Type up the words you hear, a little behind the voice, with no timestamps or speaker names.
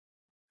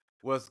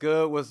What's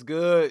good? What's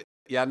good?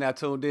 Y'all now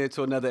tuned in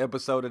to another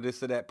episode of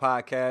This or That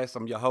podcast.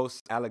 I'm your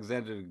host,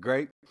 Alexander the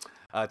Great.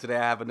 Today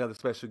I have another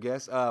special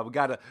guest. We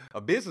got a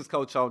business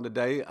coach on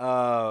today.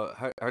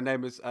 Her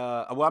name is,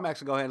 well, I'm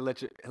actually going to go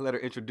ahead and let her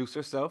introduce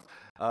herself,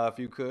 if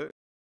you could.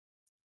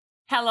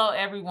 Hello,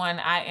 everyone.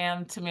 I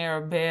am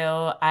Timera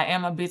Bell. I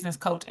am a business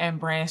coach and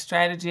brand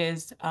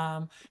strategist,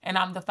 and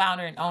I'm the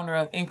founder and owner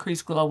of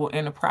Increase Global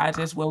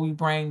Enterprises, where we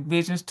bring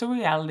visions to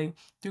reality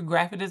through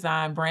graphic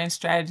design, brand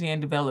strategy and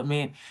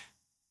development,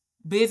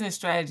 business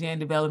strategy and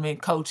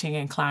development, coaching,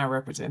 and client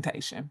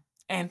representation.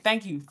 And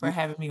thank you for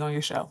having me on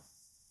your show.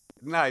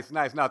 Nice,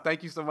 nice. Now,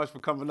 thank you so much for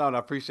coming on. I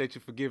appreciate you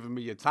for giving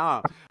me your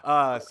time.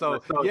 Yeah,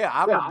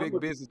 I'm a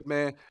big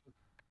businessman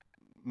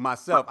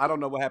myself. I don't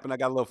know what happened. I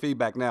got a little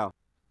feedback now.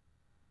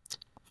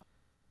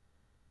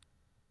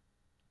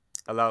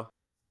 Hello?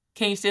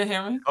 Can you still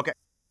hear me? Okay.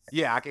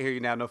 Yeah, I can hear you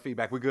now. No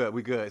feedback. We're good.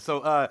 We're good.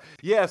 So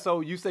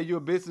you say you're a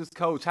business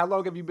coach. How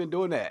long have you been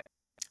doing that?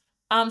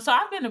 So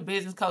I've been a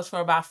business coach for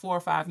about 4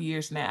 or 5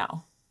 years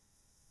now.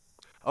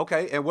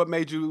 Okay. And what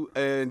made you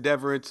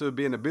endeavor into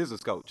being a business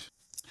coach?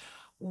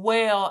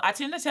 Well, I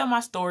tend to tell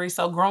my story.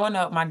 So growing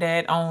up, my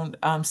dad owned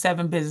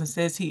 7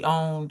 businesses. He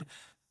owned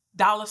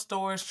dollar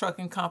stores,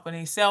 trucking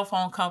companies, cell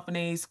phone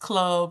companies,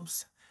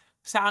 clubs,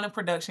 sound and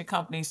production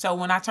companies. So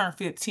when I turned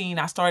 15,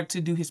 I started to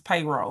do his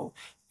payroll,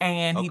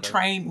 and he Okay.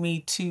 trained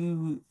me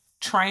to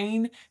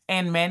train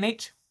and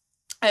manage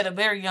at a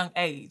very young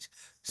age.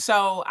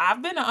 So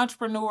I've been an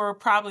entrepreneur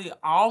probably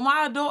all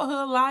my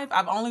adulthood life.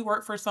 I've only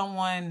worked for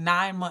someone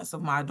 9 months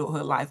of my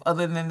adulthood life.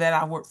 Other than that,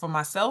 I worked for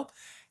myself.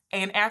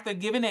 And after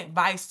giving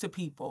advice to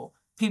people,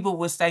 people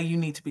would say you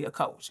need to be a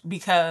coach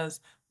because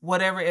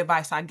whatever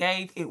advice I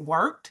gave, it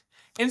worked.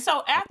 And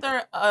so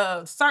after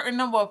a certain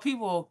number of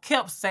people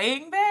kept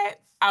saying that,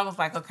 I was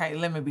like, okay,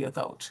 let me be a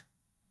coach.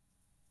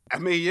 I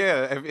mean,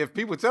 yeah, if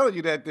people telling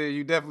you that, then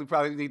you definitely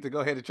probably need to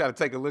go ahead and try to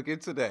take a look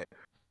into that.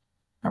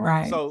 All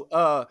right.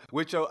 So,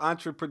 with your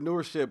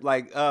entrepreneurship,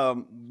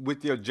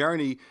 with your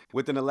journey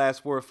within the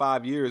last 4 or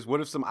 5 years,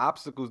 what are some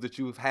obstacles that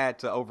you've had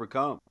to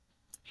overcome?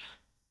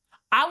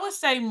 I would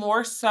say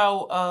more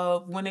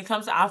so when it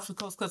comes to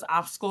obstacles, because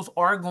obstacles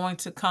are going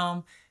to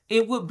come,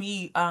 it would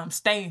be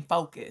staying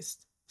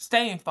focused.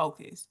 Staying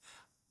focused.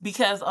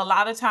 Because a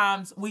lot of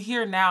times we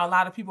hear now a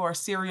lot of people are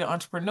serial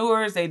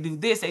entrepreneurs. They do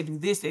this, they do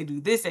this, they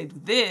do this, they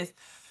do this.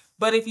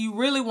 But if you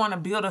really want to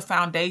build a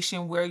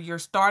foundation where you're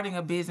starting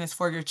a business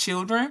for your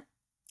children,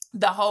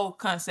 the whole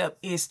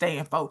concept is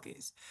staying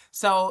focused.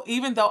 So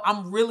even though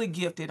I'm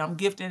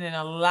gifted in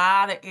a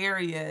lot of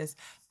areas,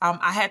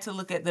 I had to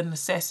look at the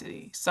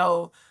necessity.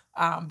 So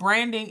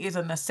branding is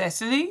a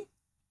necessity.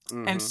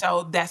 And Mm-hmm.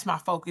 so that's my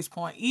focus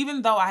point.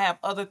 Even though I have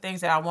other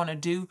things that I want to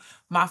do,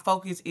 my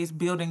focus is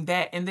building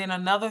that. And then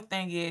another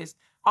thing is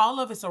all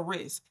of it's a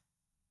risk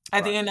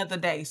at the Right. end of the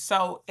day.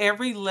 So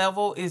every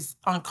level is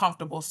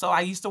uncomfortable. So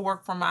I used to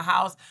work from my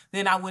house.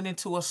 Then I went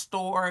into a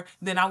store.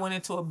 Then I went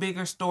into a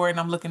bigger store, and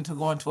I'm looking to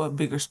go into a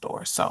bigger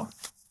store. So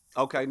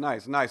Okay,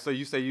 nice, nice. So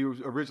you say you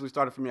originally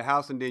started from your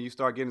house and then you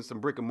start getting some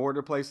brick and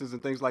mortar places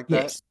and things like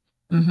that? yes.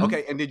 hmm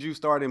Okay, and did you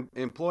start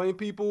employing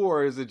people,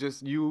 or is it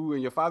just you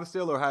and your father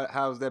still, or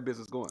how's that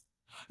business going?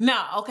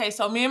 Now, okay,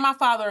 so me and my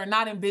father are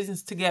not in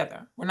business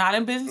together. We're not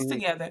in business Hmm.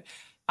 together.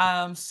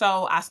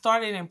 So I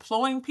started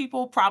employing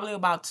people probably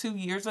about 2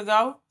 years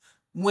ago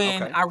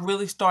when Okay. I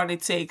really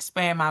started to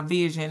expand my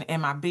vision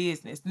and my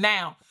business.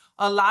 Now,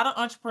 a lot of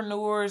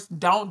entrepreneurs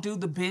don't do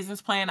the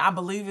business plan. I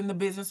believe in the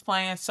business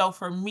plan. So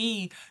for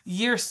me,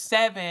 year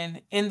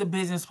 7 in the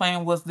business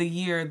plan was the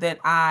year that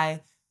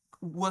I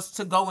was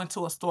to go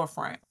into a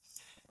storefront.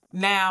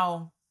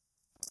 Now,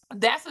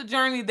 that's a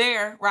journey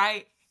there,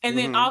 right? And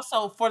then Hmm.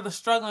 also for the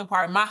struggling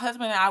part, my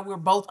husband and I, we're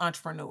both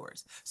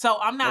entrepreneurs. So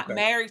I'm not Okay.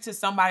 married to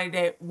somebody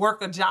that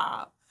work a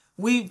job.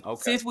 Okay.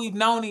 Since we've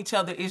known each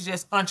other, it's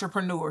just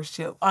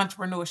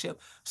entrepreneurship.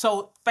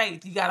 So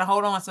faith, you got to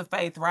hold on to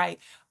faith, right?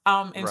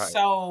 And Right.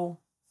 so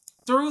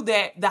through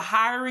that, the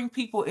hiring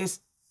people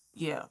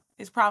yeah,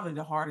 it's probably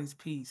the hardest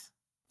piece.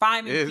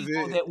 Finding Is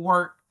people it? that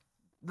work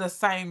the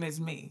same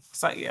as me.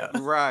 So yeah.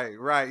 Right,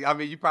 right. I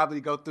mean, you probably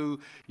go through,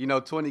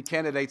 20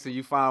 candidates and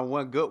you find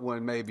one good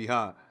one, maybe,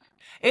 huh?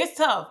 It's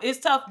tough. It's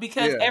tough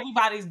because Yeah.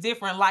 everybody's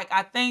different. Like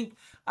I think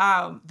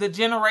the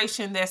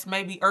generation that's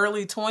maybe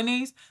early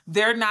 20s,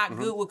 they're not Hmm.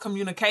 good with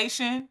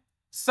communication.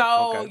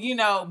 So,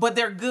 Okay. but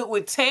they're good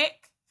with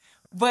tech,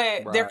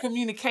 but their Right.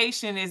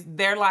 communication is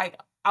they're like,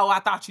 "Oh, I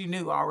thought you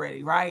knew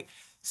already," right?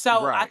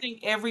 So, I Right. think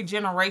every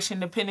generation,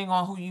 depending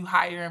on who you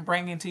hire and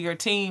bring into your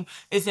team,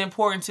 it's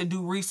important to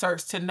do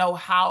research to know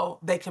how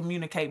they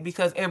communicate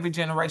because every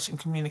generation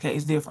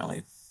communicates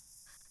differently.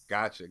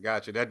 Gotcha,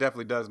 gotcha. That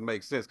definitely does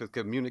make sense because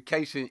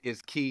communication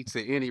is key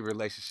to any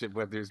relationship,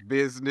 whether it's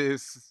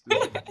business,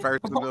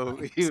 personal,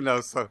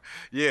 So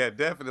yeah,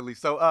 definitely.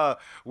 So,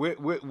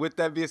 with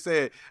that being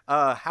said,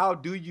 how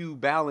do you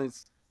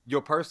balance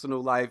your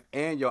personal life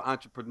and your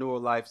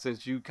entrepreneurial life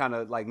since you kind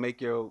of like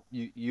make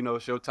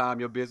it's your time,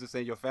 your business,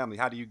 and your family?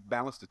 How do you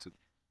balance the two?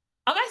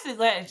 Okay, actually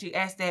glad that you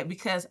asked that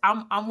because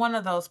I'm one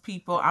of those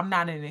people. I'm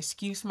not an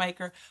excuse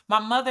maker. My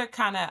mother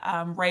kind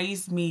of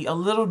raised me a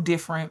little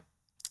different,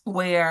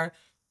 where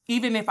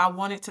even if I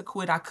wanted to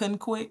quit, I couldn't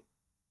quit.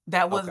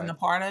 That wasn't Okay. a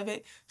part of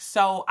it.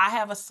 So I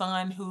have a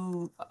son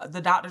who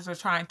the doctors are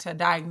trying to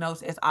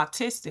diagnose as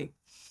autistic.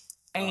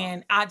 Uh,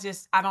 And I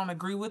don't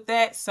agree with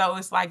that. So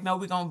it's like, no,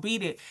 we're gonna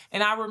beat it.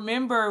 And I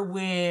remember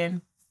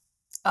when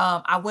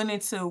I went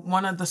into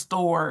one of the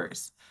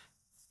stores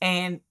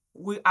and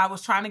I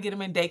was trying to get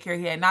him in daycare.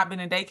 He had not been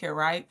in daycare,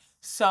 right?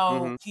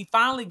 So mhm. he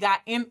finally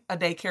got in a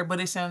daycare, but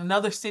it's in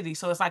another city.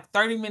 So it's like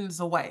 30 minutes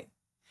away.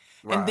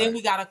 And then Right.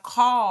 we got a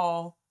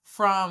call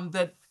from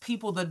the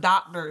people the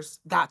doctors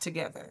got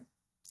together.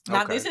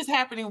 Now Okay. this is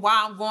happening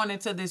while I'm going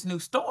into this new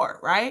store,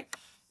 right?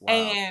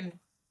 Wow. And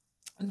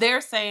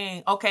they're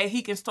saying, okay,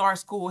 he can start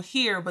school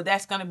here, but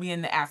that's going to be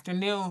in the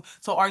afternoon.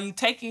 So are you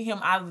taking him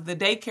out of the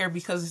daycare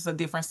because it's a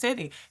different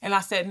city? And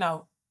I said,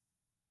 no.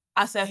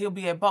 I said, he'll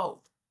be at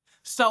both.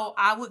 So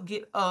I would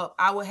get up,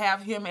 I would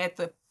have him at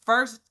the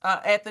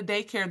at the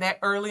daycare that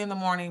early in the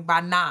morning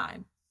by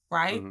 9,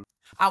 right? Mhm.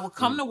 I would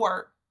come Mhm. to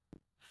work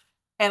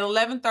at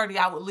 11:30.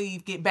 I would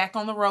leave, get back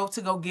on the road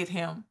to go get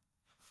him,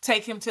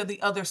 take him to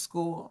the other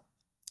school,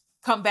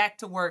 come back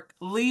to work,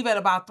 leave at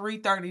about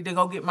 3:30 to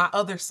go get my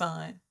other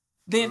son,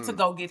 then to Mm.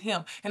 go get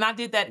him. And I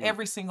did that Mm.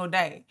 every single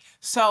day.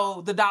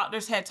 So the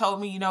doctors had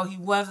told me, he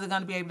wasn't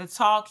going to be able to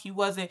talk. He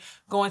wasn't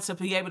going to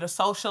be able to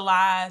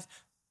socialize.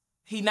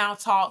 He now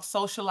talks.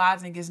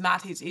 Socializing is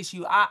not his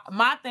issue.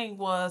 My thing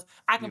was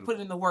I can put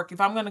Beautiful. in the work. If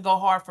I'm going to go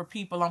hard for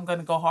people, I'm going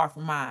to go hard for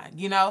mine.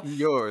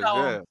 Yours,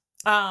 So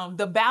yeah.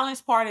 the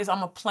balance part is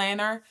I'm a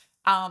planner.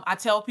 I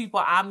tell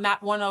people I'm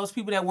not one of those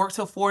people that work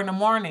till 4 in the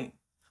morning.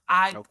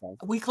 Okay.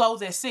 We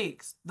close at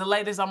 6. The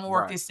latest I'm gonna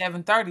work Right. is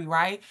 7:30,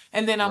 right?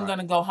 And then I'm Right.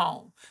 gonna go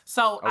home.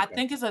 So I Okay.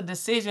 think it's a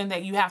decision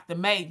that you have to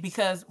make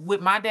because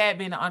with my dad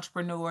being an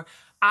entrepreneur,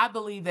 I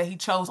believe that he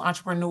chose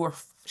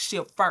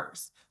entrepreneurship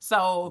first.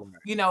 So,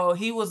 Right.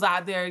 he was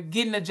out there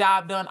getting the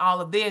job done,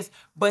 all of this,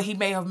 but he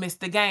may have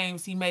missed the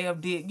games. He may have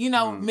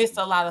Mm. missed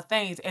a lot of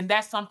things. And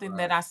that's something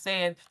that Right. I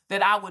said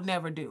that I would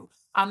never do.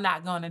 I'm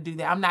not gonna do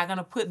that. I'm not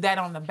gonna put that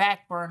on the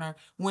back burner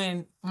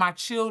when my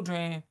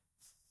children,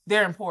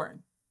 they're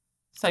important.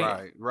 So yeah.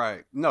 Right,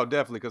 right. No,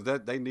 definitely, because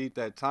that they need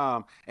that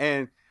time.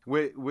 And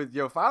with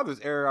your father's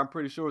era, I'm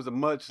pretty sure it's a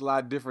much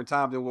lot different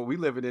time than what we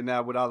living in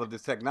now with all of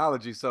this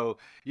technology. So,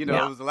 it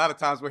Yeah. was a lot of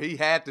times where he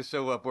had to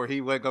show up or he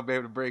wasn't gonna be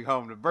able to bring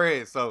home the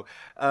bread. So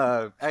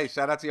hey,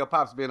 shout out to your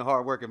pops being a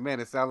hard working man.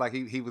 It sounded like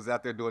he was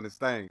out there doing his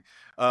thing.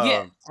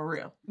 Yeah, Um for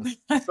real.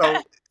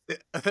 so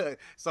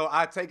so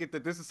I take it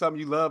that this is something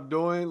you love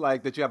doing,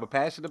 like that you have a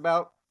passion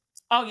about.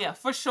 Oh yeah,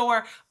 for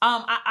sure.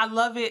 I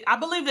love it. I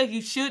believe that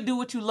you should do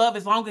what you love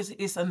as long as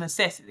it's a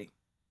necessity,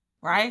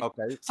 right?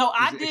 Okay. So Is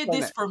I it did explain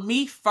this that? for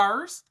me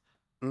first.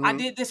 I Hmm.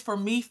 did this for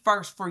me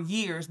first for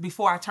years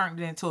before I turned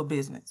it into a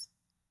business.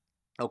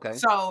 Okay.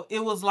 So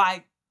it was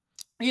like,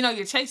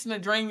 you're chasing a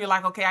dream. You're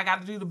like, okay, I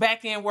got to do the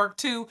back end work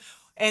too,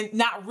 and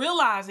not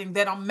realizing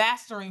that I'm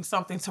mastering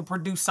something to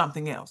produce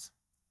something else.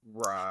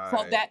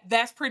 So Right.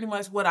 that's pretty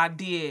much what I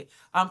did.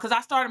 Because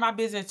I started my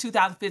business in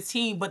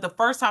 2015, but the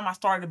first time I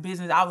started a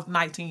business, I was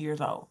 19 years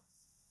old.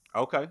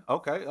 Okay,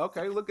 okay,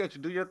 okay. Look at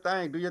you. Do your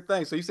thing. Do your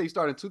thing. So you say you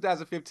started in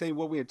 2015.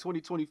 What we in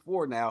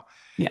 2024 now.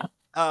 Yeah.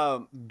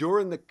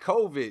 During the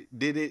COVID,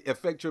 did it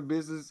affect your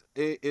business?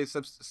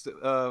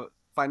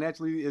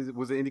 Financially,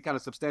 was it any kind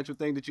of substantial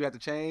thing that you had to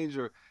change,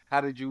 or how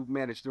did you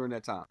manage during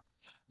that time?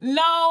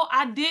 No,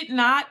 I did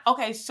not.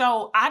 Okay,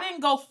 so I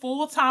didn't go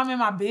full time in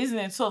my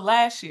business until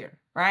last year,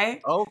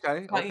 right?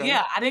 Okay, So okay.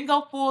 yeah, I didn't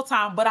go full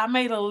time, but I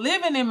made a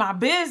living in my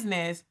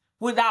business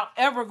without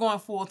ever going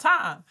full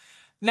time.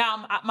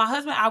 Now, my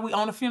husband and I, we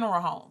own a funeral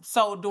home.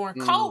 So during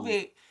Mm,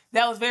 COVID,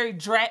 that was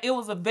it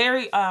was a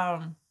very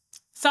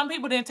some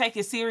people didn't take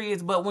it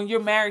serious, but when you're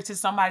married to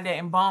somebody that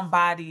embalm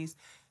bodies,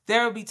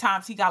 there will be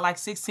times he got like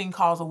 16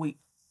 calls a week.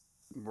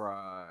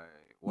 right.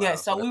 Yeah,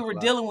 Wow. So so we that's a were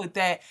lot. dealing with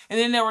that. And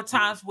then there were Mm,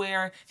 times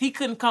where he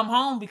couldn't come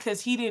home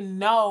because he didn't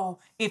know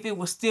if it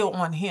was still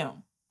on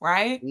him,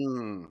 right?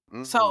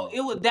 So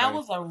that okay.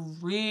 was a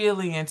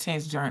really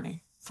intense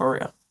journey, for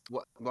real.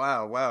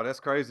 Wow, wow. That's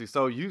crazy.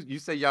 So you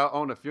say y'all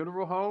own a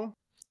funeral home?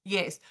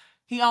 Yes.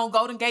 He owned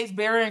Golden Gates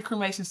Burial and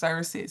Cremation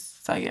Services.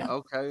 So yeah.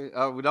 Okay.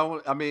 We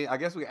don't. I mean, I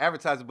guess we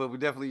advertise it, but we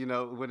definitely,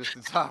 when it's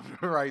the time,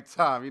 the right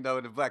time. In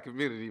the Black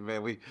community,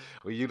 man, we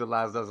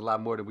utilize those a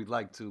lot more than we'd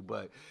like to.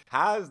 But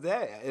how is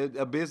that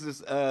a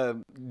business?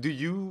 Do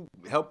you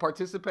help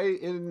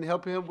participate in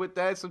helping him with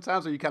that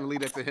sometimes, or you kind of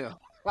leave that to him?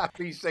 I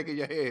see you shaking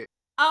your head.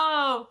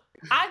 Oh,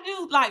 I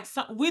do like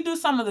we do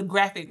some of the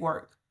graphic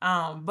work.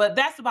 But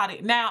that's about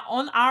it. Now,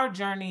 on our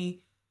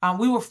journey,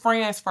 we were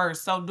friends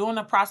first. So during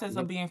the process Mhm.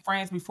 of being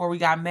friends before we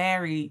got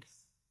married,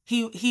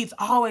 he's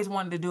always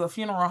wanted to do a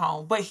funeral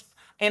home.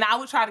 And I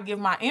would try to give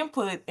my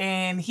input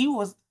and he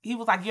was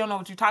like, you don't know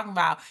what you're talking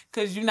about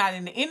because you're not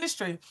in the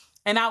industry.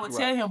 And I would Right.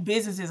 tell him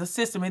business is a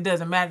system. It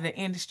doesn't matter the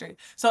industry.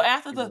 So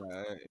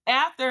Right.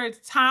 after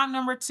time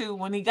number 2,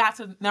 when he got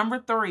to number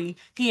 3,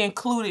 he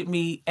included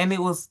me and it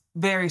was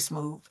very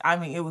smooth. I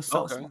mean, it was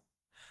so Okay. smooth.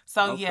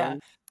 So yeah. Okay.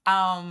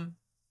 Um,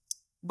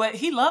 but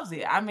he loves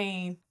it. I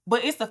mean,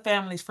 but it's the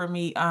families for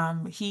me.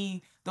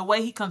 The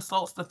way he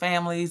consults the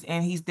families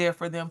and he's there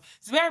for them.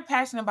 He's very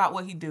passionate about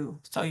what he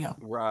do. So yeah.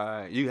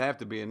 Right. You have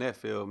to be in that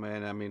field,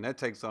 man. I mean, that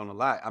takes on a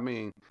lot. I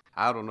mean,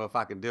 I don't know if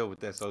I can deal with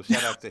that. So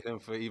shout out to him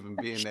for even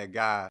being that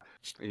guy,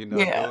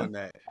 Yeah. doing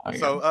that. Oh yeah.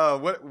 So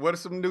what are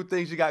some new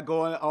things you got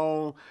going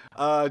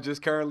on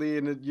just currently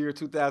in the year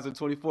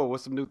 2024?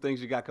 What's some new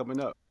things you got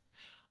coming up?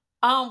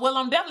 Well,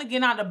 I'm definitely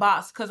getting out of the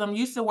box because I'm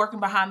used to working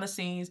behind the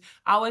scenes.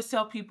 I always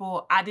tell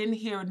people I didn't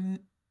hear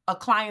a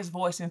client's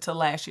voice until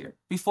last year.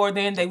 Before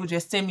then, they would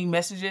just send me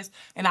messages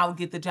and I would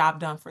get the job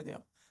done for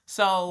them.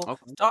 So,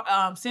 Okay.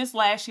 since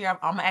last year,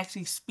 I'm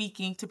actually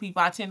speaking to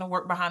people. I tend to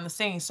work behind the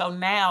scenes. So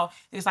now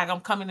it's like I'm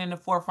coming in the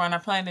forefront. I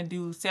plan to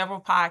do several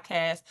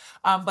podcasts,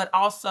 but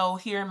also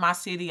here in my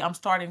city, I'm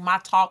starting my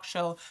talk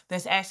show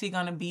that's actually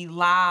going to be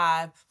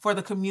live for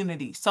the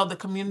community. So the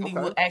community Okay.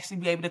 will actually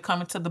be able to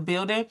come into the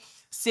building,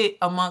 sit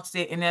amongst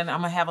it, and then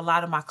I'm gonna have a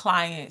lot of my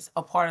clients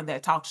a part of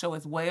that talk show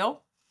as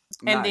well.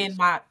 And then Nice.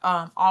 my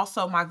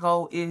also my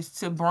goal is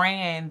to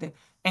brand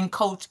and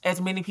coach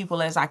as many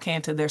people as I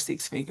can to their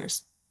 6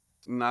 figures.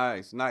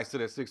 Nice, nice. To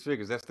that 6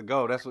 figures. That's the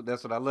goal. That's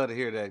what I love to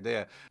hear. That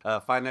there,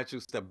 financial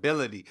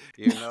stability.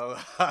 Get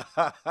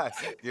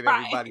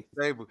everybody Right.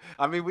 stable.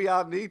 I mean, we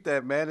all need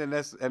that, man, and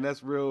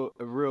that's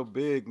real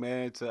big,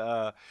 man.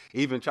 To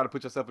even try to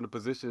put yourself in a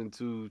position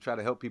to try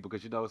to help people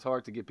because it's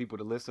hard to get people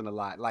to listen a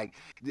lot. Like,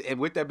 and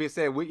with that being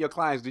said, with your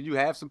clients, do you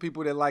have some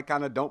people that like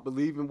kind of don't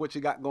believe in what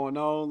you got going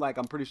on? Like,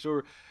 I'm pretty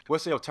sure.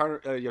 What's your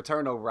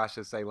turnover? I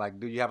should say. Like,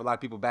 do you have a lot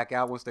of people back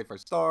out once they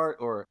first start,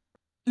 or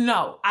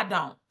No, I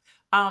don't.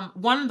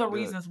 One of the good?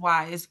 reasons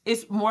why is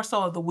it's more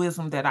so of the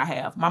wisdom that I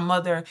have. My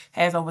mother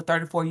has over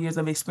 34 years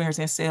of experience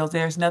in sales.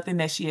 There's nothing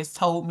that she has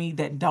told me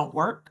that don't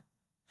work.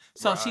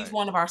 So she's Right,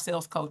 one of our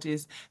sales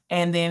coaches.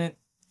 And then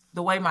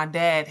the way my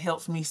dad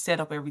helps me set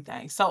up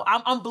everything. So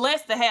I'm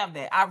blessed to have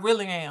that. I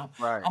really am.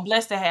 right. I'm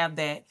blessed to have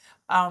that.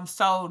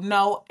 So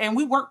no, and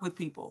we work with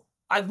people.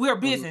 Like we're a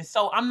Mhm. business.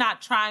 So I'm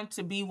not trying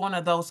to be one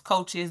of those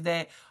coaches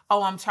that,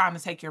 oh, I'm trying to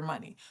take your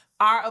money.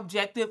 Our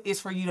objective is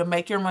for you to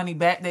make your money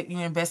back that you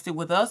invested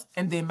with us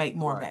and then make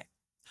more Right. back.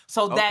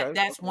 So Okay.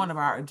 that's Okay. one of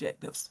our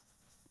objectives.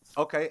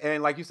 Okay.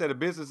 And like you said, a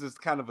business is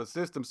kind of a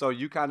system, so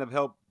you kind of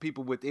help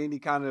people with any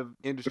kind of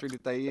industry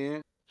that they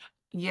in.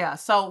 Yeah,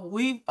 so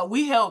we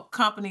help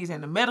companies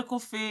in the medical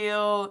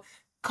field,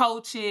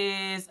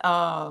 coaches.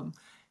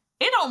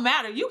 It don't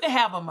matter. You can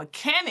have a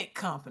mechanic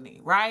company,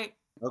 right?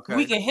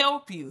 We Okay. can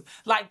help you,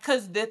 like,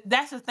 cause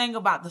that's the thing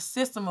about the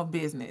system of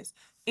business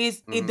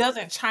is it Mhm.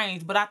 doesn't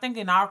change. But I think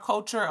in our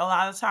culture, a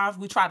lot of times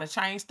we try to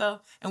change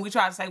stuff and we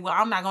try to say, well,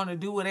 I'm not going to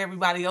do what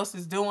everybody else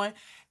is doing,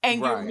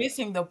 and you're Right.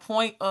 missing the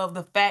point of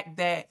the fact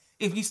that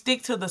if you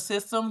stick to the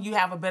system, you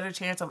have a better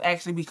chance of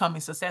actually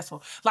becoming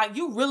successful. Like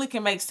you really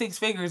can make 6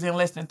 figures in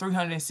less than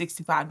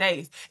 365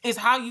 days. It's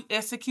how you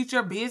execute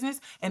your business.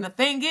 And the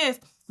thing is,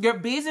 your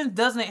business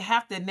doesn't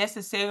have to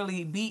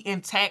necessarily be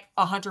intact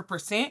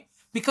 100%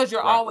 because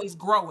you're Right. always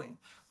growing.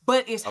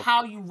 But it's Okay.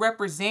 how you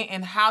represent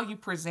and how you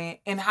present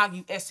and how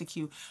you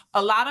execute.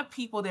 A lot of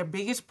people, their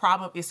biggest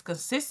problem is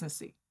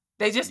consistency.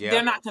 They're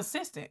Yeah. not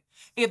consistent.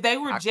 If they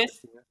were I can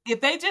just see that. if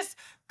they just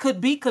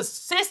could be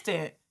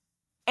consistent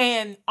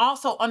and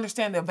also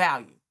understand their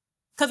value.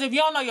 Because if you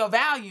don't know your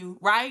value,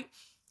 right,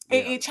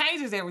 Yeah. it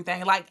changes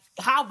everything. Like,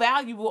 how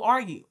valuable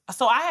are you?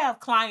 So I have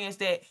clients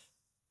that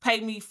pay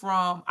me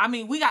from, I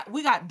mean, we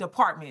got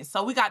departments.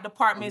 So we got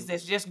departments Mhm.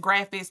 that's just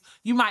graphics.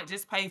 You might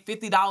just pay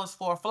 $50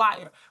 for a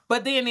flyer.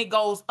 But then it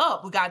goes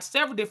up. We got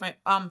several different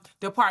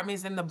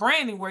departments in the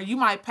branding where you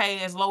might pay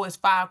as low as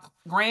 5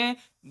 grand.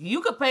 You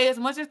could pay as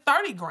much as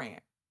 30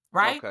 grand,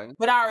 right? Okay.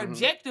 But our Mhm.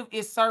 objective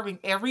is serving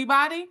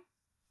everybody,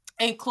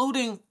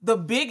 including the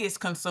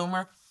biggest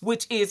consumer,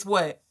 which is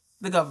what?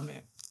 The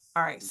government.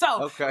 All right.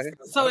 So Okay.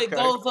 so it Okay.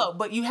 goes up,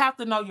 but you have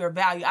to know your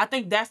value. I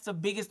think that's the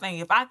biggest thing.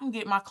 If I can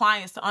get my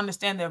clients to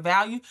understand their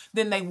value,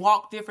 then they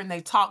walk different,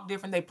 they talk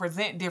different, they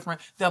present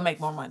different, they'll make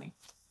more money.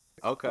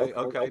 Okay.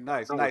 Okay.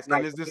 Nice. Nice.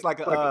 And is this like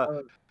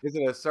is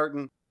it a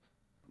certain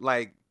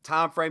like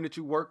time frame that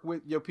you work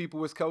with your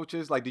people as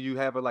coaches? Like, do you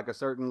have like a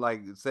certain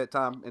like set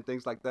time and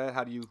things like that?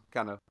 How do you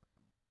kind of?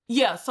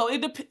 Yeah, so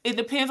it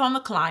depends on the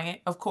client,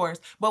 of course,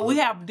 but we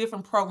have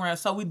different programs.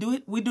 So we do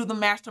the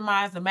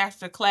masterminds, the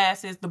master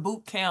classes, the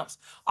boot camps,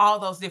 all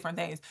those different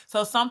things.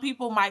 So some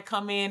people might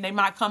come in, they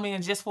might come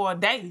in just for a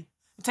day,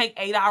 take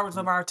 8 hours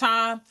of our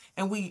time,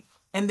 and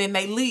then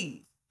they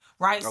leave.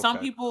 Right? Some Okay.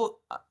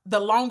 people, the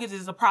longest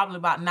is probably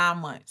about 9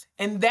 months,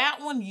 and that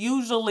one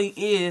usually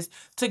is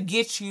to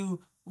get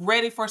you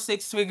ready for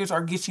 6 figures or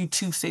get you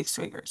to 6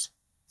 figures.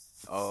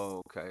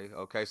 Okay,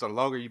 okay. So the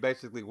longer you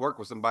basically work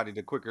with somebody,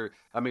 the quicker,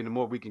 I mean, the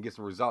more we can get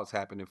some results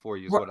happening for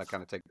you is what I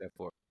kind of take that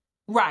for.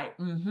 Right.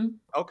 Mm-hmm.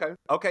 Okay.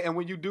 Okay. And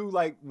when you do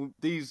like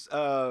these,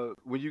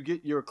 when you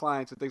get your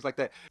clients and things like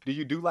that, do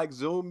you do like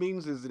Zoom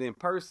meetings? Is it in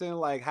person?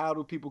 Like, how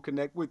do people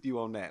connect with you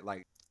on that?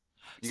 Like,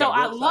 you got So a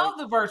I website? love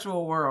the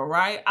virtual world,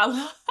 right? I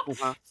love,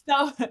 Uh-huh.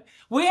 so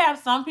we have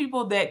some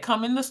people that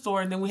come in the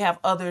store, and then we have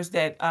others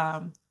that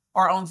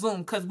are on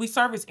Zoom because we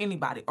service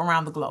anybody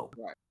around the globe.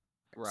 Right.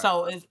 Right.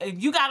 So if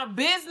you got a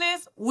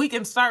business, we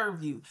can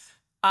serve you.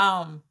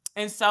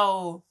 And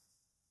so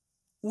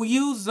we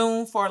use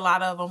Zoom for a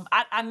lot of them.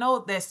 I know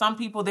that some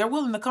people, they're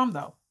willing to come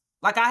though.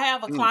 Like I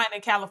have a Mm, client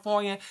in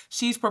California.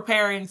 She's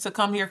preparing to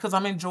come here because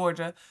I'm in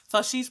Georgia.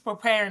 So she's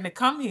preparing to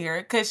come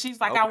here because she's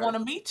like, I okay. want to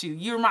meet you.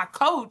 You're my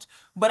coach,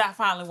 but I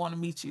finally want to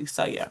meet you.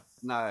 So yeah.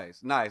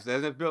 Nice, nice.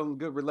 And it's building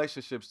good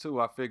relationships too,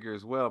 I figure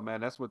as well,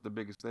 man. That's what the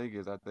biggest thing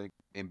is, I think,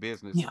 in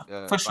business. Yeah,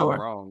 for If I'm sure.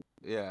 wrong.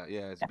 Yeah,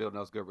 yeah, it's building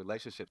those good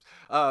relationships.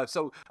 As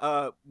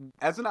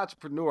an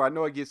entrepreneur, I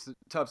know it gets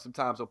tough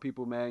sometimes on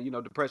people, man. You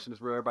know, depression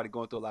is real, everybody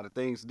going through a lot of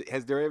things.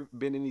 Has there ever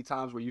been any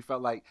times where you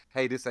felt like,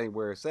 hey, this ain't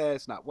where it's at,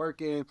 it's not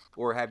working?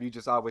 Or have you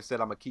just always said,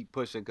 I'm gonna keep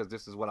pushing because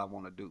this is what I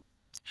want to do?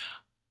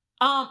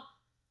 Um,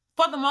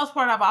 for the most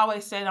part, I've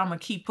always said I'm gonna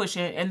keep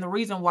pushing, and the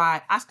reason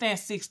why I stand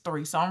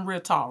 6'3", so I'm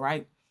real tall,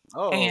 right?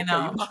 Oh, And okay,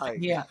 you my height.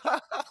 yeah.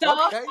 So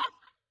Okay.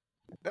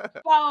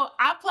 so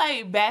I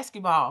played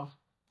basketball.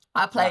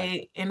 I Nice.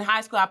 played in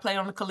high school. I played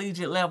on the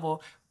collegiate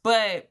level,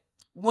 but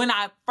when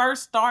I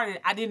first started,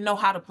 I didn't know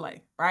how to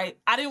play. Right?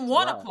 I didn't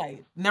want to Right.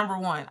 play. Number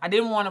one, I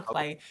didn't want to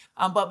Okay. play.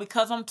 But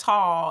because I'm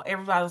tall,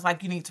 everybody was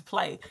like, "You need to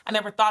play." I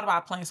never thought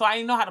about playing, so I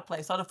didn't know how to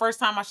play. So the first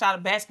time I shot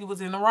a basket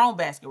was in the wrong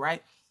basket.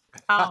 Right?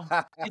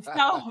 And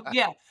so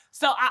yeah,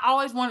 so I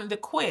always wanted to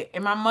quit,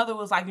 and my mother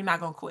was like, "You're not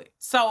gonna quit."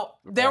 So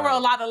there were a Right.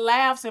 lot of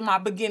laughs in my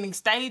beginning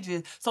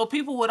stages. So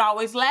people would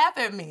always laugh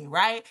at me,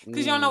 right?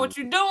 Because you don't know Mm, what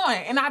you're doing,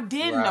 and I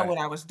didn't know right. what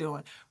I was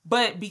doing.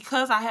 But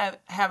because I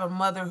have a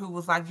mother who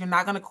was like, "You're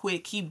not gonna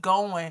quit, keep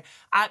going,"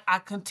 I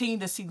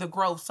continued to see the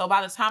growth. So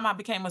by the time I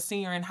became a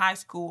senior in high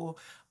school,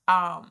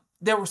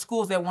 there were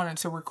schools that wanted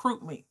to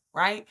recruit me,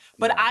 right?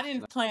 But I Nice.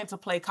 didn't plan to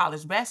play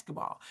college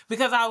basketball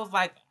because I was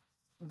like,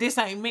 this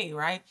ain't me,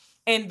 right?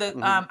 And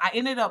Mhm. I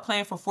ended up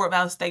playing for Fort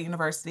Valley State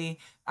University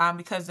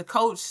because the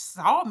coach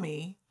saw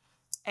me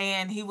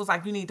and he was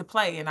like, "You need to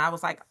play," and I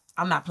was like,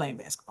 "I'm not playing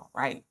basketball,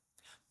 right?"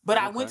 But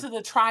I went Okay. to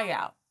the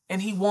tryout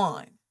and he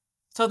won.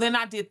 So then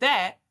I did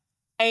that.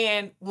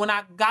 And when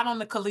I got on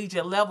the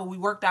collegiate level, we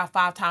worked out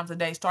 5 times a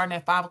day, starting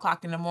at 5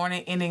 o'clock in the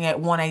morning, ending at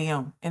 1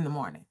 a.m. in the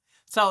morning.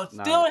 So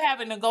Nice. still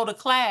having to go to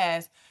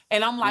class.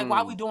 And I'm like, why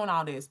are Mm, we doing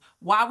all this?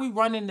 Why are we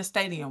running the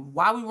stadium?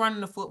 Why are we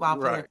running the football right.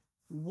 player?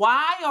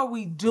 Why are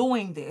we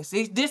doing this?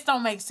 This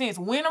don't make sense.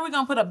 When are we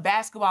gonna put a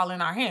basketball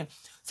in our hand?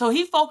 So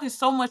he focused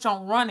so much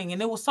on running,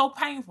 and it was so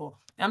painful.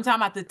 I'm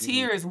talking about the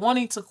Mhm, tears,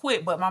 wanting to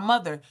quit, but my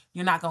mother,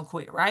 you're not gonna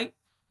quit, right?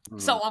 mhm,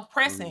 So I'm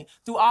mhm. pressing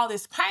through all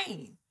this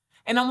pain.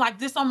 And I'm like,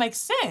 this don't make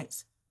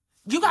sense.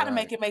 You got to Right.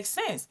 make it make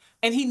sense.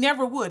 And he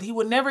never would. He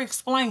would never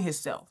explain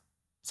himself.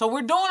 So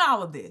we're doing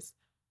all of this.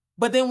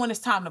 But then when it's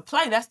time to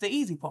play, that's the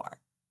easy part.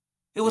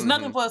 It was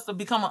nothing Mhm. for us to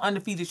become an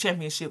undefeated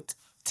championship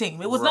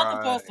team. It was nothing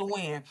for us Right. to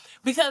win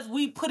because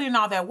we put in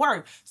all that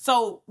work.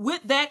 So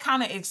with that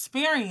kind of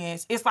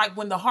experience, it's like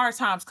when the hard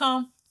times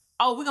come,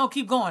 oh, we're going to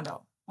keep going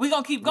though. We're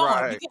going to keep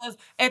going Right. because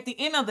at the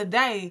end of the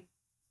day,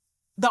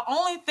 the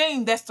only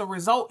thing that's the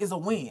result is a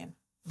win.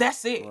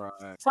 That's it.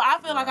 Right. So I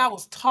feel like I Right.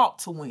 was taught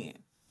to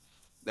win.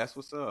 That's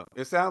what's up.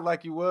 It sounds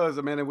like you was,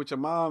 man, and with your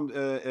mom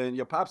and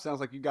your pop, sounds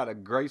like you got a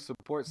great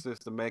support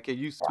system, man. Can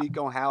you speak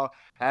on how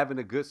having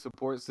a good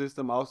support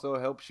system also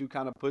helps you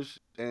kind of push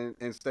and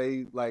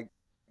stay like,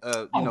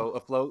 Oh,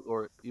 afloat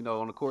or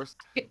on the course?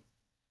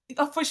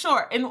 For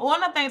sure. And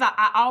one of the things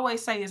I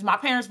always say is my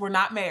parents were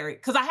not married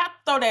because I have to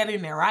throw that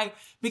in there, right?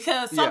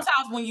 Because Yeah.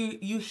 sometimes when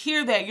you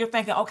hear that, you're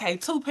thinking, okay,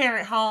 2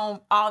 parent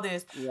home, all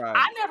this.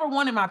 I Right. never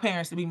wanted my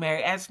parents to be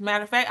married. As a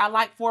matter of fact, I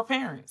like 4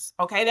 parents.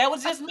 Okay, that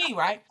was just me,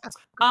 right?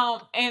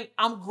 And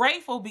I'm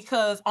grateful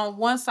because on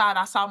one side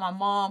I saw my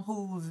mom,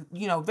 who's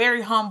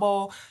very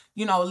humble,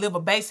 live a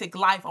basic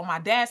life. On my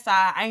dad's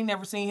side, I ain't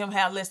never seen him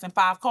have less than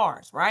 5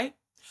 cars, right?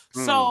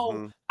 So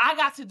Mhm. I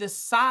got to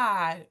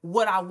decide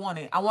what I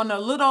wanted. I wanted a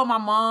little of my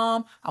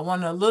mom, I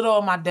wanted a little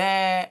of my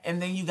dad,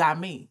 and then you got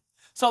me.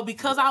 So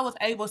because I was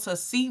able to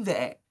see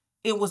that,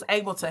 it was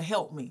able to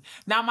help me.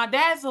 Now my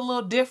dad's a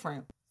little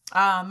different.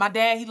 My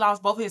dad, he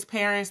lost both of his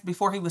parents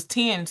before he was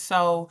 10.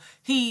 So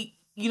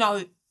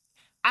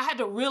I had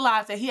to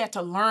realize that he had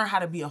to learn how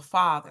to be a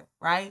father,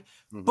 right?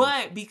 Mhm.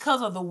 But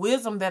because of the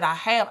wisdom that I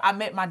have, I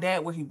met my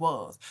dad where he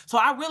was. So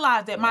I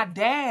realized that my Right.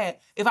 dad,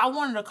 if I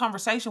wanted a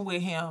conversation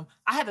with him,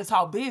 I had to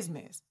talk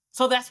business.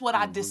 So that's what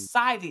I Mhm.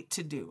 decided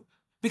to do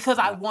because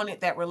I Nice.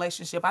 wanted that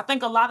relationship. I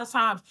think a lot of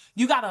times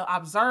you got to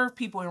observe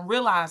people and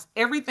realize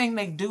everything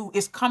they do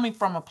is coming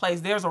from a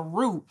place. There's a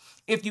root.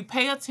 If you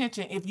pay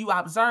attention, if you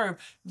observe,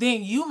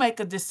 then you make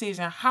a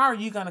decision. How are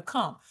you going to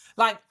come?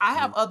 Like I Mhm.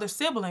 have other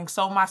siblings,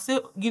 so my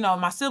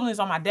siblings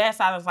on my dad's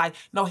side is like,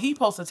 no, he's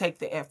supposed to take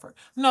the effort.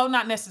 No,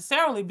 not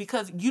necessarily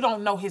because you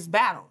don't know his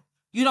battle.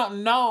 You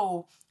don't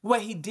know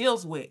what he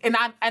deals with. And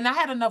I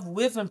had enough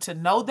wisdom to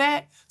know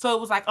that. So it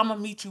was like, I'm gonna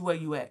meet you where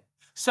you at.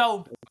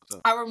 So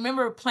I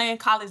remember playing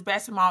college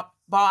basketball.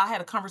 I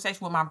had a conversation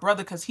with my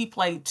brother because he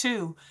played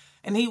too.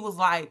 And he was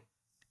like,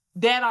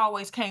 Dad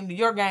always came to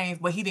your games,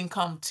 but he didn't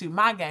come to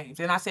my games.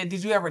 And I said,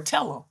 did you ever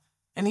tell him?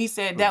 And he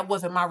said, that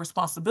wasn't my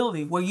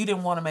responsibility. Well, you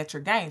didn't want him at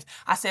your games.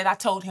 I said, I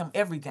told him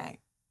every game.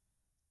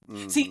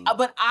 See,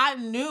 but I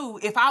knew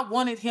if I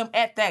wanted him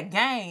at that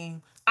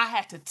game, I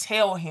had to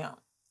tell him.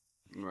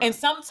 Right. And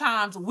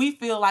sometimes we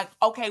feel like,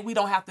 okay, we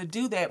don't have to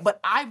do that. But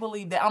I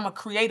believe that I'm a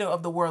creator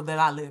of the world that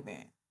I live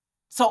in.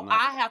 So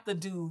I have to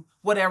do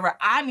whatever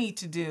I need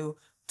to do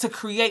to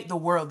create the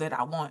world that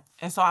I want.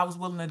 And so I was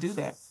willing to do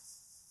that.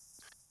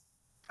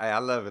 Hey, I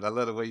love it. I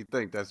love the way you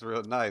think. That's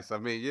real nice. I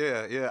mean,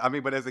 yeah. I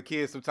mean, but as a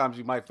kid, sometimes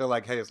you might feel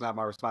like, hey, it's not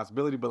my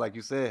responsibility. But like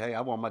you said, hey,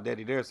 I want my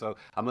daddy there, so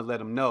I'm gonna let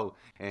him know,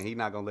 and he's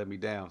not gonna let me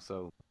down.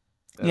 So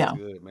that's Yeah.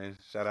 good, man.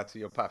 Shout out to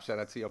your pop. Shout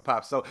out to your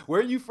pop. So where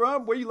are you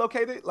from? Where you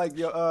located? Like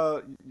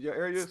your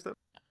area and stuff?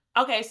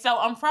 Okay, so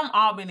I'm from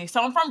Albany.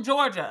 So I'm from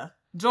Georgia.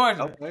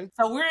 Georgia. Okay.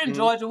 So we're in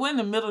Georgia. We're in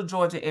the middle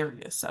Georgia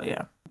area. So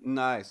yeah.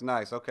 Nice.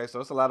 Okay,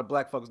 so it's a lot of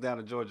black folks down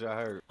in Georgia, I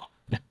heard.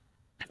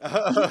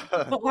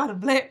 A lot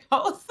of black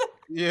folks.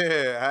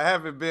 Yeah, I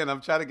haven't been.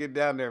 I'm trying to get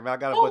down there, man. I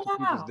got a Oh bunch of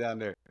peoples wow. down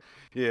there.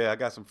 Yeah, I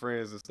got some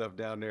friends and stuff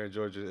down there in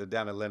Georgia,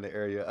 down in Atlanta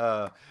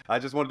area. I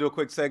just want to do a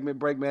quick segment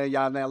break, man.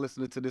 Y'all now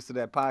listening to this or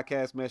that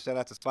podcast, man. Shout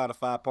out to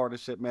Spotify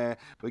partnership, man.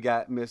 We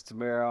got Miss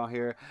Timera on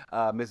here,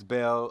 Miss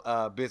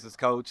Bell, business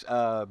coach,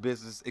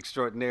 business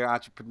extraordinaire,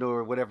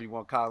 entrepreneur, whatever you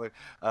want to call her,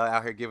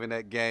 out here giving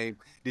that game.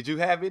 Did you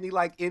have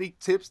any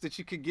tips that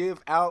you could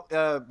give out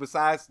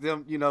besides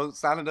them,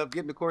 signing up,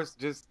 getting the course,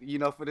 just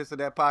for this or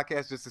that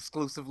podcast, just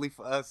exclusively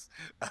for us?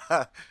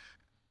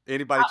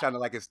 Anybody trying to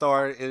like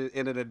start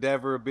in an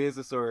endeavor, a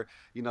business, or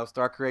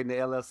start creating an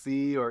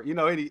LLC, or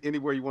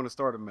anywhere you want to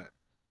start them at?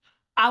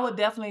 I would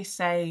definitely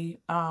say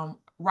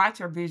write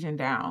your vision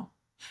down.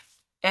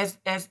 As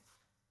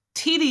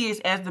tedious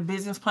as the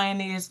business plan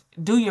is,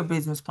 do your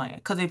business plan.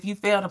 Because if you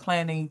fail to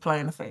plan, then you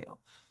plan to fail.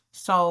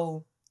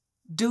 So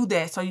do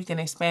that so you can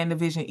expand the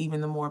vision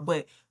even more.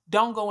 But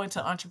don't go into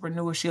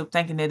entrepreneurship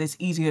thinking that it's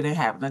easier than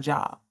having a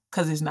job,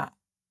 because it's not.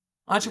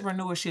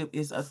 Entrepreneurship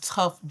is a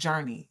tough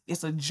journey.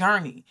 It's a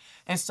journey.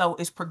 And so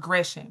it's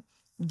progression.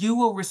 You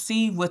will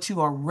receive what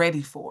you are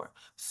ready for.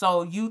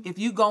 So if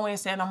you go in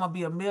saying, I'm going to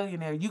be a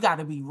millionaire, you got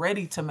to be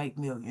ready to make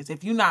millions.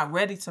 If you're not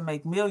ready to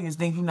make millions,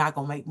 then you're not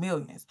going to make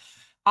millions.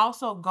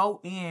 Also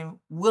go in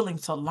willing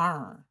to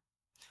learn,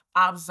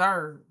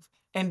 observe,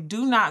 and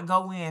do not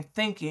go in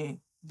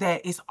thinking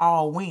that it's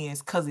all wins,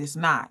 because it's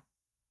not.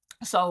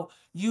 So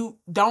you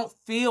don't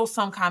feel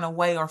some kind of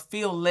way or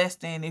feel less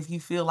than if you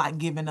feel like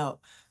giving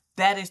up.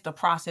 That is the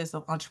process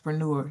of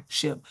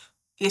entrepreneurship.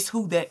 It's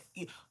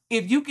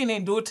if you can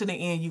endure to the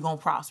end, you're going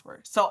to prosper.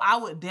 So I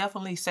would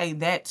definitely say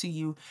that to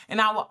you. And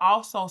I would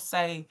also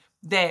say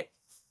that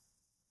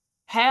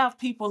have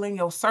people in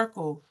your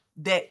circle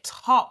that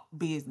talk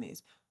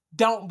business.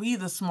 Don't be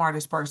the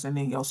smartest person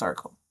in your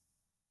circle.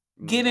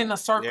 Get in a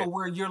circle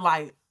where you're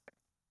like,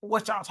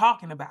 what y'all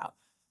talking about?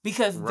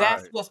 Because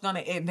that's what's going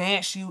to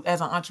advance you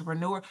as an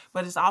entrepreneur,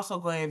 but it's also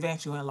going to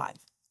advance you in life.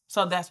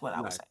 So that's what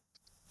I would say.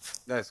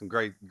 That's some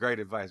great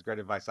advice. Great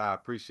advice. I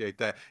appreciate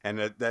that. And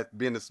that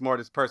being the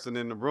smartest person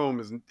in the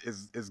room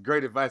is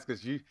great advice,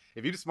 because if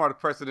you're the smartest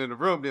person in the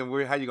room, then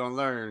how you gonna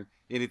learn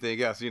anything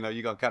else? You're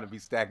gonna kind of be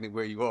stagnant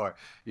where you are.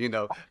 We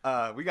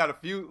got a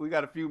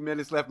few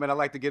minutes left, man. I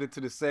like to get into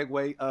the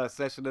segue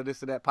session of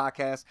this or that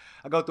podcast.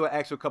 I go through and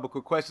ask you a couple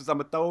quick questions. I'm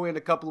gonna throw in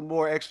a couple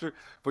more extra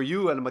for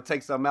you, and I'm gonna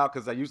take some out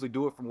because I usually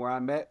do it from where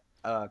I'm at,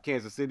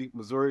 Kansas City,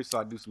 Missouri. So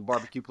I do some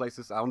barbecue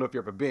places. I don't know if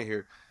you've ever been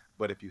here,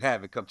 but if you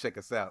haven't, come check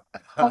us out.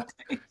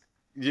 Okay.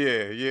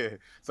 Yeah.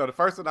 So the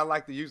first one I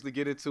like to usually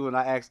get into, and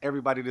I ask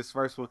everybody this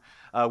first one,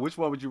 which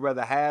one would you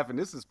rather have? And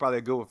this is probably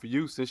a good one for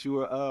you since you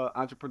were an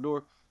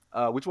entrepreneur.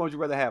 Which one would you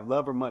rather have,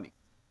 love or money?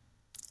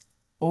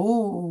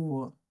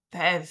 Oh,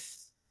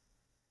 that's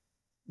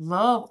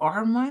love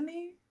or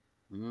money?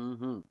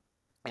 Mm-hmm.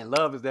 And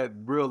love is that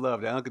real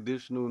love, that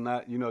unconditional,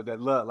 not,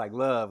 that love, like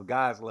love,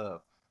 God's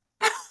love,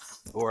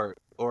 or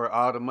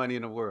all the money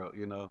in the world,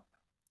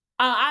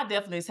 I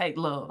definitely take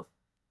love.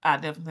 I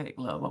definitely take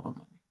love over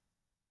money.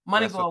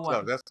 Money That's go what's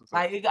up. away. That's what's up.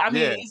 Like, I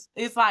mean, Yeah.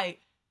 it's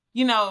like,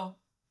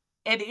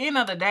 at the end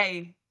of the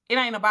day, it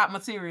ain't about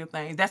material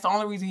things. That's the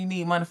only reason you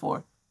need money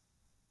for.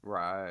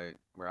 Right.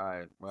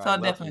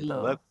 So definitely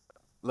love.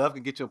 Love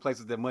can get you in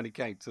places that money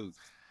can't too.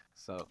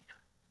 So,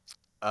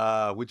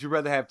 would you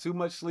rather have too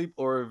much sleep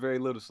or very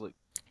little sleep?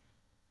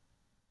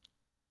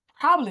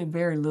 Probably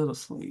very little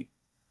sleep.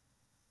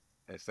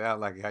 It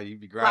sounds like how you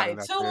be grinding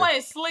Like out too there.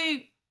 much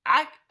sleep.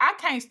 I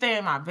can't stay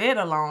in my bed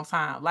a long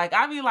time. Like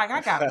I be like,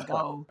 I gotta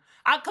go.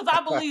 Cause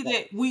I believe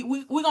that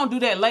we gonna do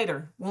that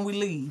later when we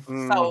leave.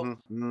 So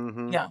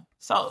yeah.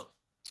 So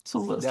too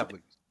little sleep.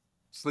 Definitely.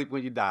 Sleep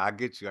when you die. I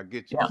get you.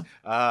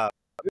 Yeah.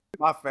 This is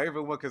my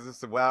favorite one because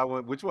it's a wild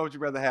one. Which one would you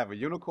rather have, a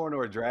unicorn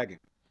or a dragon?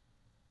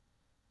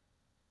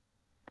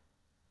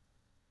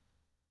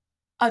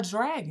 A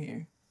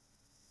dragon.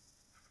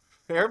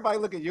 Everybody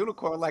look at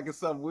unicorn like it's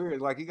something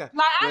weird. Like you got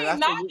Like, when I I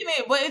ain't say you, knocking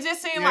it, but it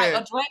just seemed like yeah.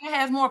 a dragon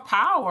has more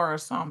power or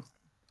something.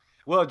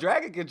 Well, a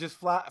dragon can just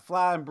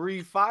fly and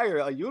breathe fire.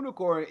 A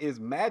unicorn is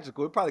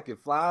magical. It probably can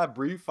fly,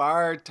 breathe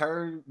fire,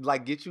 turn,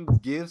 like get you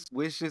gifts,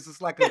 wishes.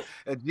 It's like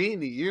a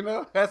genie, you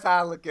know? That's how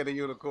I look at a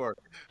unicorn.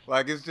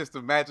 Like it's just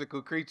a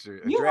magical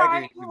creature. A You're right,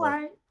 dragon, you you're know,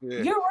 right.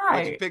 yeah. You're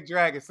But you right. pick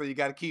dragon, so you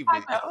gotta keep I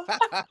it.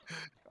 know.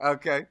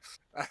 Okay.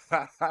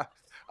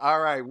 All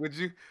right. Would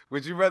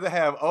you rather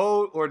have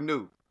old or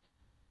new?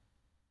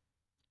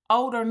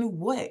 Old or new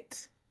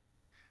what?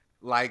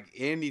 Like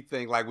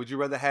anything. Like, would you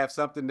rather have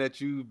something that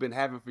you've been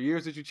having for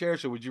years that you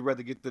cherish, or would you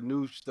rather get the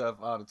new stuff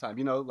all the time?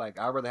 You know, like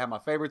I'd rather have my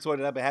favorite toy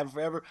that I've been having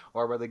forever,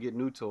 or I'd rather get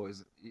new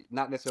toys.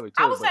 Not necessarily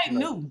I toys, would but say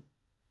new.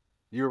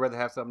 you would rather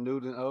have something new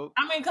than old.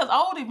 I mean, because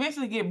old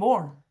eventually get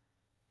boring.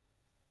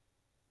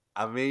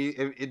 I mean,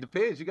 it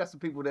depends. You got some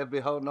people that have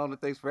been holding on to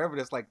things forever.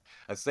 That's like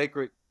a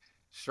sacred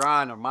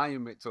shrine or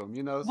monument to them.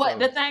 You know, But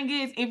the so thing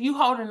is, if you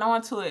holding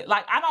on to it,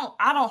 like I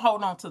don't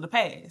hold on to the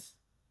past.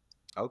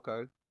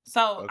 okay,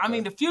 So I okay,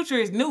 mean, the future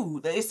is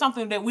new. It's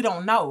something that we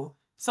don't know.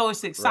 So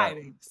it's right,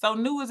 exciting. So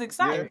new is yeah,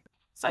 exciting.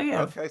 So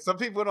yeah, okay. Some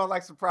people don't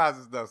like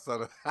surprises though,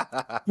 so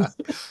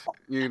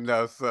you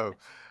know, so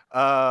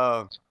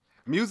uh,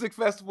 music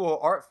festival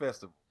or art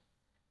festival.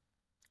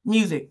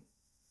 music,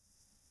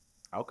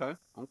 Okay,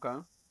 okay.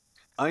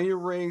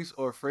 Onion rings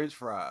or French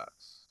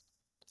fries?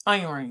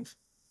 onion rings,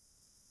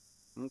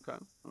 Okay,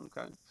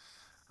 okay.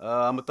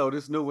 I'm gonna throw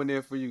this new one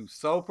in for you.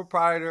 Sole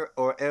proprietor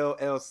or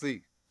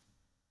LLC?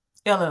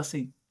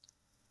 LLC.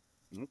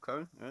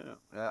 Okay, yeah,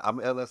 yeah. I'm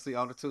an LLC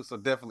owner too, so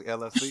definitely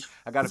LLC.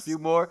 I got a few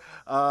more.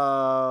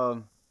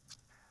 Um,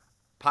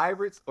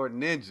 Pirates or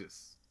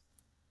ninjas?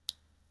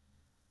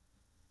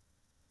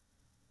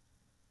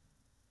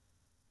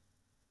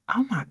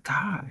 Oh my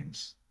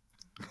gosh,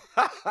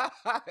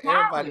 Everybody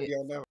pirates, be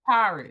on that.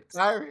 pirates.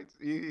 Pirates.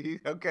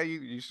 Okay,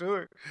 you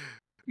sure?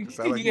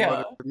 Sound like you want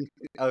Yeah, to.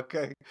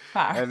 Okay,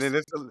 and then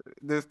pirates.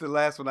 this the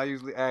last one I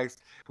usually ask.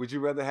 Would you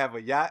rather have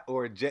a yacht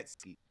or a jet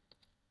ski?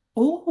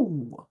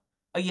 Ooh,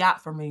 a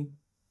yacht for me.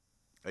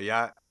 A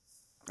yacht.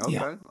 Yeah.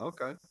 Okay,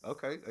 okay,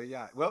 okay.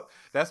 Yeah. Well,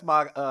 that's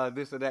my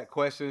this or that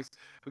questions.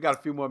 We got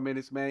a few more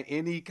minutes, man.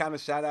 Any kind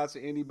of shout outs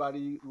to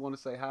anybody you want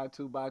to say hi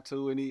to, bye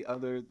to, any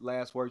other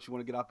last words you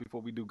want to get off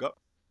before we do go?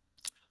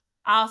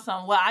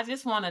 Awesome. Well, I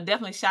just want to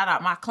definitely shout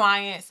out my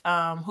clients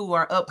who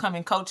are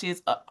upcoming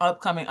coaches,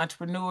 upcoming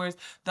entrepreneurs,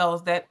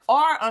 those that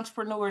are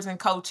entrepreneurs and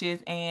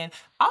coaches, and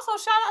also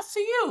shout outs to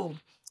you.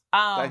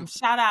 Thank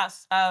Shout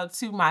outs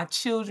to my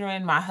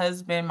children, my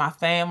husband, my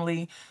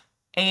family,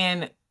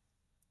 and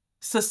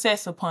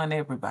success upon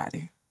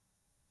everybody.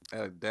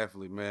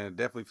 definitely, man.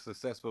 Definitely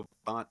successful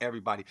on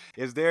everybody.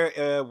 Is there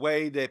a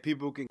way that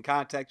people can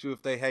contact you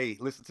if they, hey,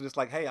 listen to this,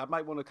 like, hey, I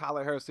might want to call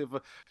her, see if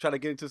try to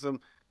get into some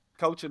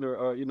coaching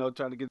or you know,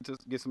 trying to get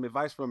some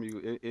advice from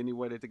you. Any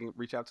way that they can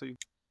reach out to you?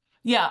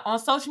 Yeah, on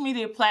social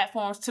media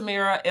platforms,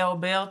 Timera L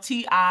Bell,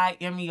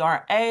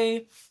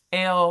 Timera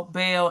L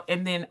Bell,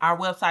 and then our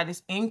website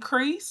is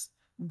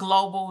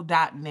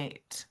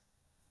increaseglobal.net.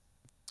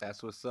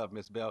 That's what's up,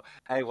 Miss Bell.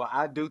 Hey, well,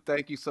 I do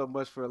thank you so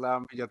much for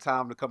allowing me your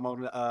time to come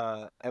on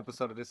the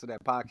episode of this or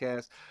that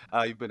podcast.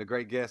 You've been a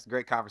great guest,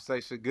 great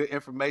conversation, good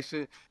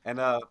information, and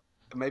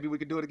maybe we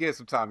could do it again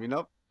sometime. You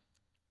know?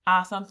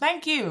 Awesome.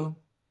 Thank you.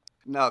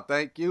 No,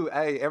 thank you.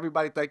 Hey,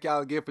 everybody, thank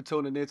y'all again for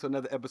tuning in to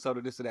another episode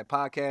of this or that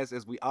podcast.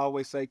 As we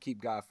always say,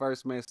 keep God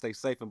first, man. Stay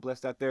safe and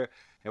blessed out there,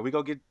 and we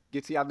gonna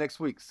get to y'all next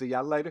week. See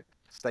y'all later.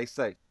 Stay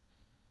safe.